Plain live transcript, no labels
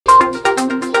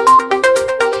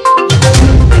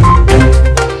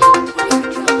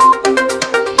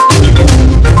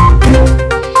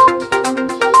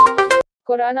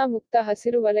Corona ಮುಕ್ತ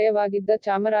ಹಸಿರು ವಲಯವಾಗಿದ್ದ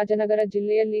Chamarajanagar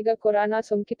ಜಿಲ್ಲೆಯಲ್ಲೀಗ corona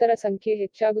ಸೋಂಕಿತರ ಸಂಖ್ಯೆ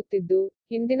ಹೆಚ್ಚಾಗುತ್ತಿದ್ದು,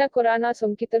 ಇಂದಿನ ಕೊರೋನಾ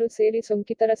ಸೋಂಕಿತರು ಸೇರಿ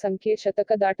ಸೋಂಕಿತರ ಸಂಖ್ಯೆ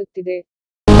ಶತಕ ದಾಟುತ್ತಿದೆ.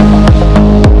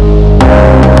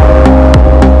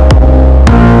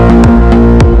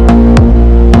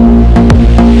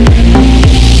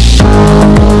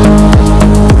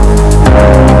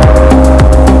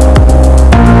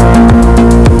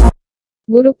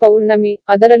 ಗುರು ಪೌರ್ಣಮಿ,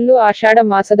 ಅದರಲ್ಲೂ ಆಷಾಢ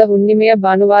ಮಾಸದ ಹುಣ್ಣಿಮೆಯ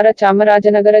ಭಾನುವಾರ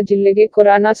ಚಾಮರಾಜನಗರ ಜಿಲ್ಲೆಗೆ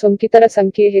ಕೊರೋನಾ ಸೋಂಕಿತರ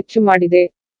ಸಂಖ್ಯೆ ಹೆಚ್ಚು ಮಾಡಿದೆ.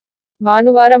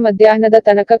 ಭಾನುವಾರ ಮಧ್ಯಾಹ್ನದ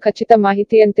ತನಕ ಖಚಿತ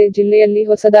ಮಾಹಿತಿಯಂತೆ ಜಿಲ್ಲೆಯಲ್ಲಿ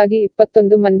ಹೊಸದಾಗಿ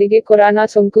 21 ಮಂದಿಗೆ ಕೊರೋನಾ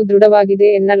ಸೋಂಕು ದೃಢವಾಗಿದೆ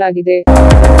ಎನ್ನಲಾಗಿದೆ.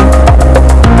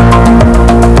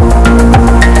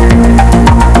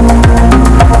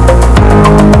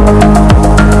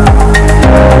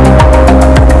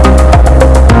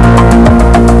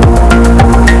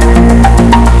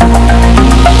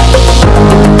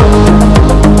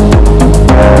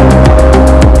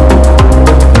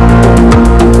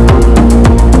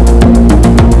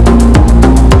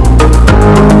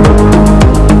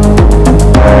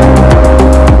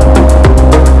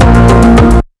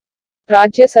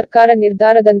 ರಾಜ್ಯ ಸರ್ಕಾರ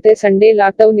ನಿರ್ಧಾರದಂತೆ ಸಂಡೇ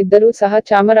ಲಾಕ್ಡೌನ್ ಇದ್ದರೂ ಸಹ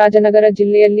ಚಾಮರಾಜನಗರ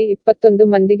ಜಿಲ್ಲೆಯಲ್ಲಿ 21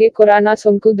 ಮಂದಿಗೆ ಕೊರೋನಾ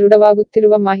ಸೋಂಕು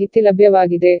ದೃಢವಾಗುತ್ತಿರುವ ಮಾಹಿತಿ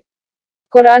ಲಭ್ಯವಾಗಿದೆ.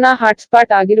 ಕೊರೋನಾ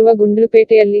ಹಾಟ್ಸ್ಪಾಟ್ ಆಗಿರುವ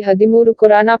ಗುಂಡ್ಲುಪೇಟೆಯಲ್ಲಿ 13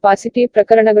 ಕೊರೋನಾ ಪಾಸಿಟಿವ್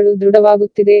ಪ್ರಕರಣಗಳು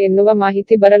ದೃಢವಾಗುತ್ತಿದೆ ಎನ್ನುವ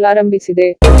ಮಾಹಿತಿ ಬರಲಾರಂಭಿಸಿದೆ.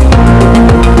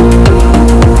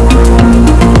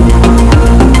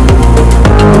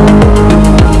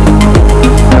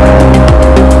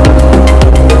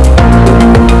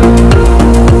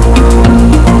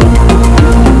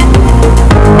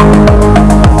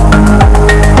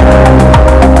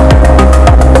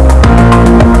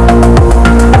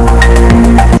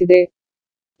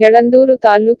 ಯಳಂದೂರು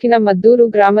ತಾಲ್ಲೂಕಿನ ಮದ್ದೂರು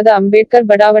ಗ್ರಾಮದ ಅಂಬೇಡ್ಕರ್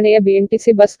ಬಡಾವಣೆಯ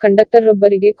ಬಿಎಂಟಿಸಿ ಬಸ್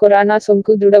ಕಂಡಕ್ಟರ್ರೊಬ್ಬರಿಗೆ ಕೊರೋನಾ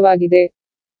ಸೋಂಕು ದೃಢವಾಗಿದೆ.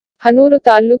 ಹನೂರು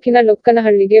ತಾಲ್ಲೂಕಿನ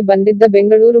ಲೊಕ್ಕನಹಳ್ಳಿಗೆ ಬಂದಿದ್ದ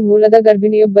ಬೆಂಗಳೂರು ಮೂಲದ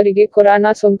ಗರ್ಭಿಣಿಯೊಬ್ಬರಿಗೆ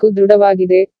ಕೊರೋನಾ ಸೋಂಕು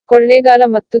ದೃಢವಾಗಿದೆ. ಕೊಳ್ಳೇಗಾಲ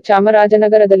ಮತ್ತು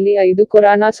ಚಾಮರಾಜನಗರದಲ್ಲಿ 5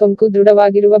 ಕೊರೋನಾ ಸೋಂಕು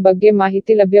ದೃಢವಾಗಿರುವ ಬಗ್ಗೆ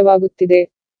ಮಾಹಿತಿ ಲಭ್ಯವಾಗುತ್ತಿದೆ.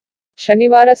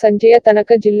 ಶನಿವಾರ ಸಂಜೆಯ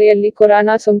ತನಕ ಜಿಲ್ಲೆಯಲ್ಲಿ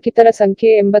ಕೊರೋನಾ ಸೋಂಕಿತರ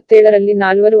ಸಂಖ್ಯೆ 87ರಲ್ಲಿ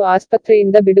 4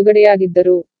 ಆಸ್ಪತ್ರೆಯಿಂದ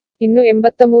ಬಿಡುಗಡೆಯಾಗಿದ್ದರು. ಇನ್ನು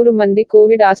 83 ಮಂದಿ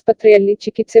ಕೋವಿಡ್ ಆಸ್ಪತ್ರೆಯಲ್ಲಿ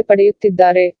ಚಿಕಿತ್ಸೆ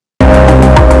ಪಡೆಯುತ್ತಿದ್ದಾರೆ.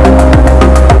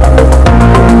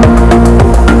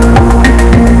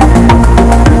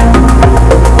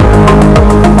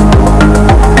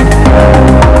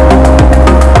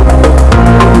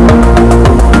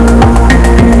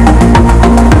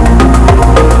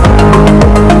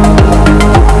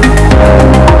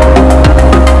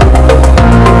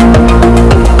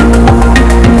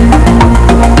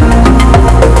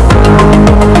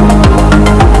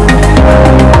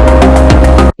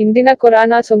 ಇಂದಿನ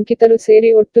ಕೊರೋನಾ ಸೋಂಕಿತರು ಸೇರಿ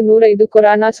ಒಟ್ಟು 105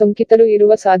 ಕೊರೋನಾ ಸೋಂಕಿತರು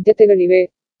ಇರುವ ಸಾಧ್ಯತೆಗಳಿವೆ.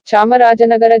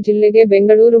 ಚಾಮರಾಜನಗರ ಜಿಲ್ಲೆಗೆ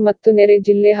ಬೆಂಗಳೂರು ಮತ್ತು ನೆರೆ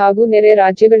ಜಿಲ್ಲೆ ಹಾಗೂ ನೆರೆ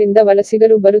ರಾಜ್ಯಗಳಿಂದ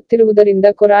ವಲಸಿಗರು ಬರುತ್ತಿರುವುದರಿಂದ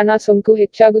ಕೊರೋನಾ ಸೋಂಕು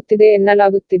ಹೆಚ್ಚಾಗುತ್ತಿದೆ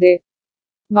ಎನ್ನಲಾಗುತ್ತಿದೆ.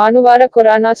 ಭಾನುವಾರ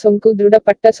ಕೊರೋನಾ ಸೋಂಕು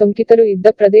ದೃಢಪಟ್ಟ ಸೋಂಕಿತರು ಇದ್ದ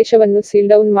ಪ್ರದೇಶವನ್ನು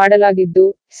ಸೀಲ್ಡೌನ್ ಮಾಡಲಾಗಿದ್ದು,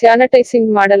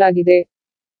 ಸ್ಯಾನಿಟೈಸಿಂಗ್ ಮಾಡಲಾಗಿದೆ.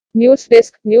 News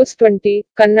desk, news 20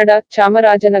 Kannada,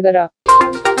 Chamarajanagar.